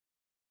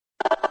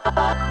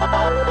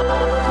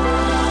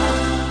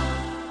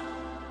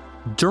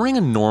During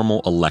a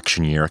normal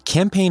election year,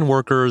 campaign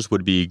workers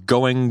would be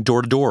going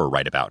door to door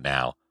right about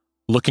now,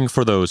 looking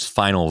for those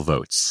final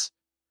votes.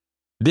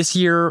 This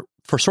year,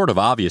 for sort of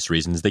obvious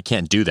reasons, they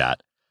can't do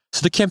that.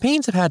 So the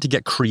campaigns have had to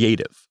get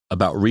creative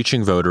about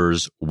reaching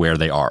voters where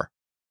they are.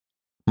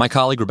 My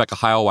colleague Rebecca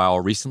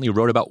Heilweil recently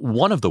wrote about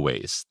one of the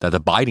ways that the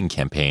Biden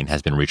campaign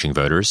has been reaching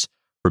voters.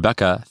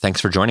 Rebecca,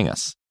 thanks for joining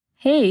us.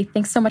 Hey,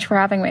 thanks so much for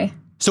having me.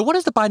 So what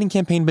has the Biden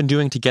campaign been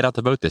doing to get out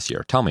the vote this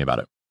year? Tell me about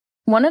it.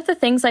 One of the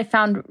things I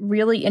found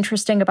really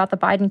interesting about the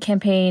Biden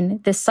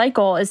campaign this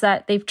cycle is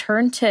that they've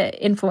turned to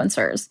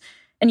influencers.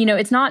 And,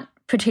 it's not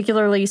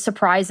particularly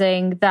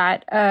surprising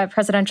that a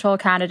presidential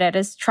candidate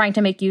is trying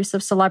to make use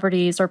of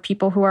celebrities or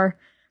people who are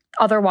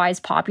otherwise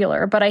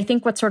popular. But I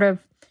think what's sort of,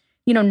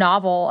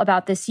 novel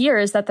about this year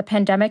is that the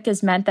pandemic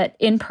has meant that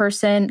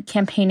in-person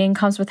campaigning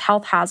comes with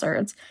health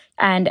hazards.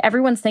 And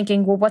everyone's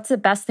thinking, well, what's the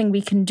best thing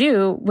we can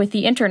do with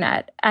the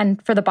internet?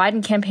 And for the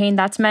Biden campaign,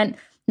 that's meant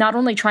not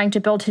only trying to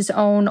build his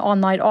own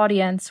online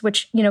audience,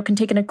 which, can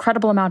take an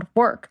incredible amount of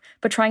work,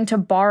 but trying to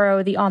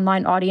borrow the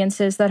online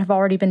audiences that have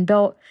already been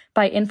built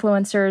by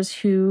influencers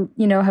who,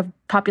 have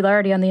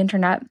popularity on the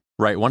internet.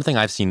 Right. One thing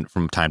I've seen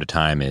from time to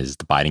time is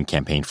the Biden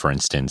campaign, for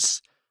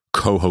instance,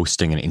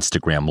 co-hosting an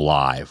Instagram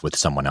Live with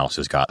someone else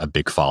who's got a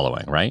big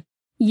following, right?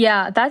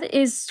 Yeah, that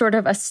is sort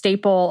of a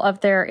staple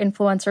of their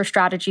influencer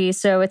strategy.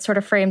 So it's sort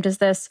of framed as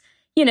this,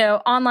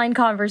 online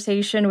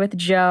conversation with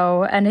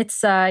Joe. And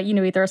it's,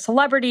 either a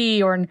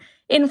celebrity or an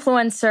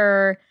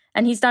influencer.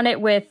 And he's done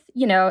it with,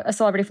 a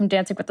celebrity from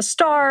Dancing with the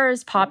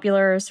Stars,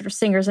 popular sort of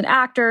singers and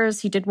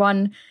actors. He did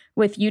one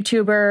with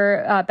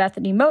YouTuber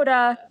Bethany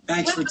Moda.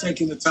 Thanks for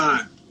taking the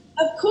time.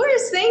 Of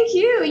course. Thank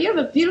you. You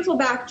have a beautiful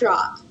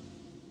backdrop.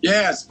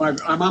 Yes,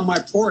 I'm on my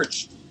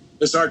porch.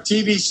 Our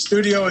TV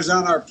studio is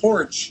on our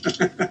porch.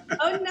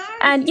 Oh, nice.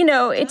 And,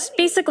 it's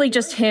basically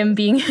just him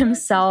being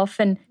himself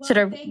and sort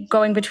of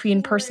going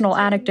between personal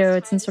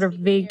anecdotes and sort of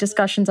vague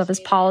discussions of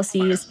his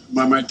policies.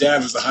 My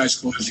dad was a high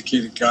school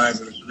educated guy,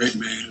 but a great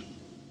man.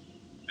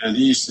 And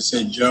he used to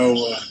say,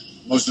 Joe,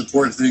 most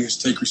important thing is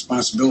take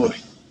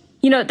responsibility.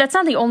 That's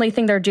not the only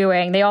thing they're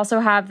doing. They also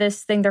have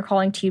this thing they're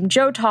calling Team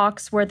Joe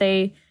Talks, where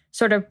they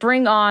sort of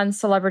bring on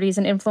celebrities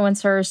and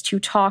influencers to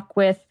talk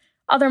with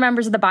other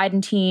members of the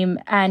Biden team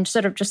and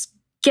sort of just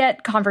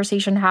get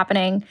conversation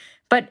happening.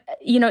 But,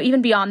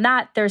 even beyond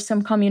that, there's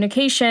some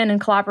communication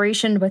and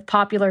collaboration with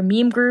popular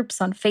meme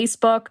groups on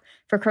Facebook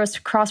for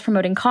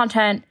cross-promoting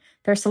content.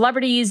 There's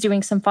celebrities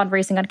doing some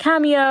fundraising on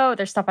Cameo.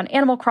 There's stuff on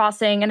Animal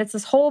Crossing. And it's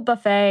this whole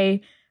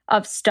buffet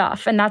of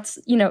stuff. And that's,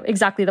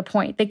 exactly the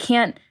point. They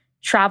can't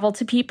travel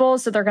to people,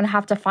 so they're going to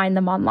have to find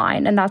them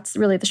online. And that's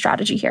really the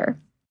strategy here.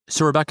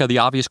 So, Rebecca, the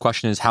obvious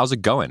question is, how's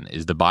it going?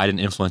 Is the Biden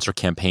influencer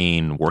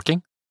campaign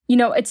working?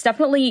 It's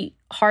definitely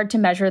hard to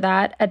measure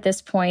that at this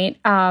point.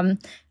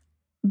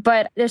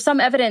 But there's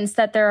some evidence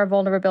that there are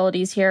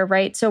vulnerabilities here,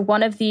 right? So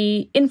one of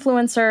the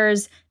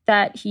influencers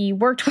that he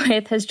worked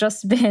with has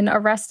just been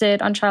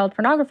arrested on child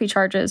pornography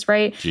charges,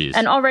 right? Jeez.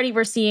 And already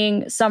we're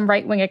seeing some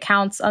right-wing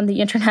accounts on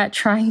the internet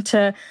trying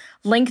to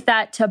link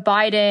that to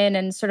Biden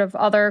and sort of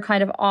other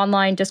kind of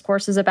online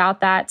discourses about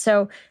that.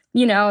 So,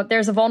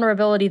 there's a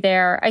vulnerability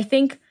there. I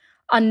think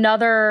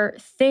another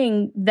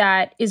thing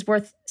that is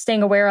worth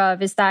staying aware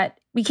of is that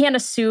we can't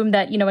assume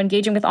that,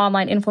 engaging with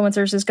online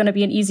influencers is going to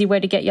be an easy way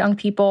to get young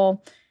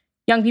people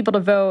to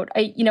vote.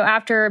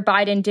 After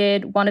Biden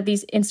did one of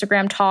these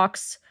Instagram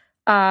talks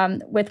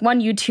with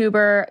one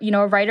YouTuber,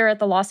 a writer at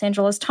the Los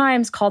Angeles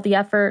Times called the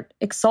effort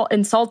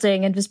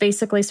insulting and was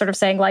basically sort of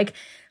saying like,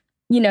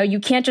 you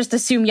can't just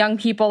assume young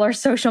people are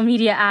social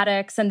media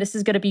addicts and this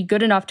is going to be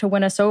good enough to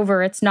win us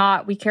over. It's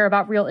not. We care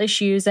about real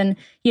issues. And,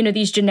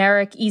 these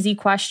generic, easy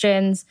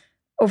questions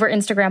over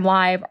Instagram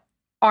Live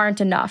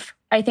aren't enough.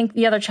 I think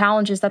the other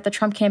challenge is that the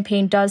Trump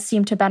campaign does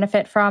seem to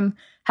benefit from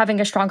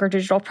having a stronger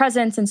digital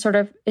presence and sort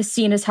of is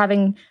seen as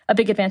having a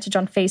big advantage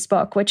on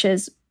Facebook, which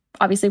is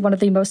obviously one of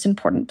the most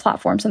important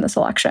platforms in this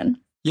election.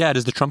 Yeah.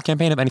 Does the Trump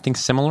campaign have anything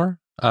similar?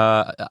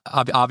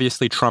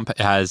 Obviously, Trump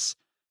has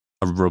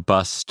a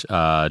robust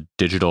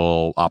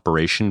digital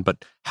operation,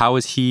 but how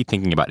is he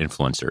thinking about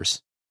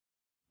influencers?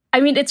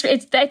 I mean,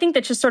 I think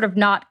that's just sort of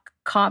not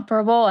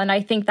comparable. And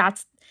I think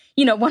that's,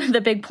 one of the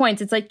big points.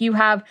 It's like you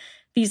have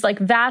these like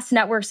vast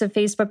networks of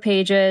Facebook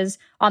pages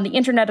on the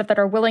internet that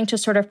are willing to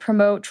sort of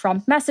promote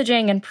Trump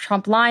messaging and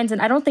Trump lines.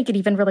 And I don't think it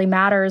even really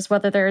matters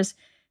whether there's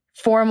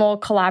formal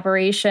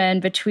collaboration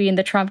between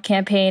the Trump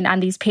campaign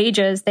and these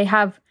pages. They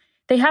have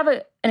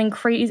a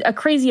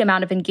crazy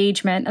amount of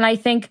engagement. And I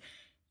think,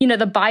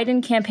 the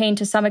Biden campaign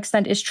to some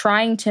extent is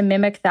trying to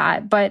mimic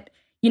that. But,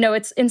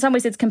 it's in some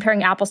ways it's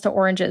comparing apples to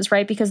oranges,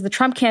 right? Because the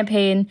Trump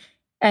campaign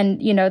and,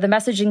 the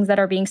messagings that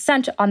are being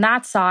sent on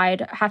that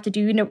side have to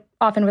do,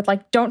 often with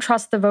like, don't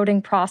trust the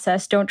voting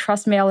process, don't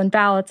trust mail-in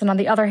ballots. And on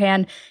the other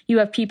hand, you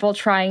have people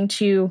trying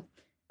to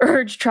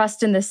urge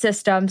trust in the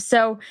system.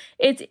 So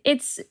it's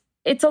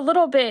a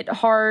little bit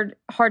hard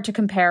to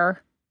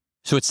compare.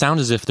 So it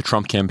sounds as if the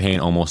Trump campaign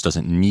almost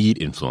doesn't need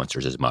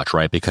influencers as much,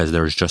 right? Because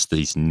there's just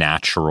these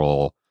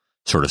natural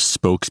sort of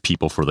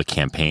spokespeople for the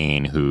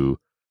campaign who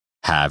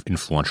have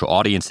influential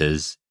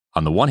audiences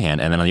on the one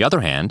hand. And then on the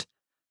other hand,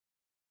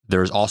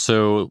 there's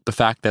also the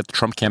fact that the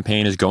Trump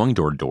campaign is going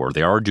door to door.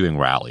 They are doing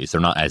rallies.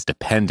 They're not as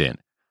dependent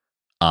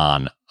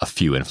on a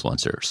few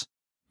influencers.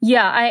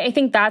 Yeah, I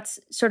think that's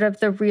sort of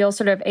the real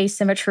sort of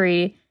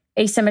asymmetry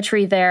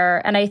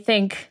there. And I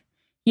think,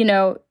 you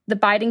know, the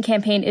Biden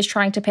campaign is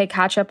trying to play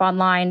catch up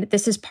online.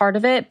 This is part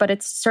of it, but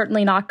it's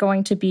certainly not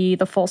going to be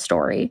the full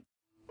story.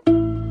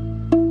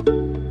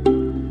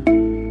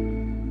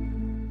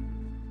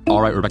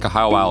 All right, Rebecca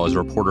Heilweil is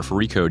a reporter for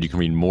Recode. You can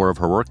read more of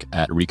her work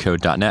at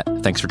recode.net.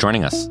 Thanks for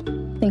joining us.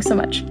 Thanks so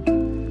much.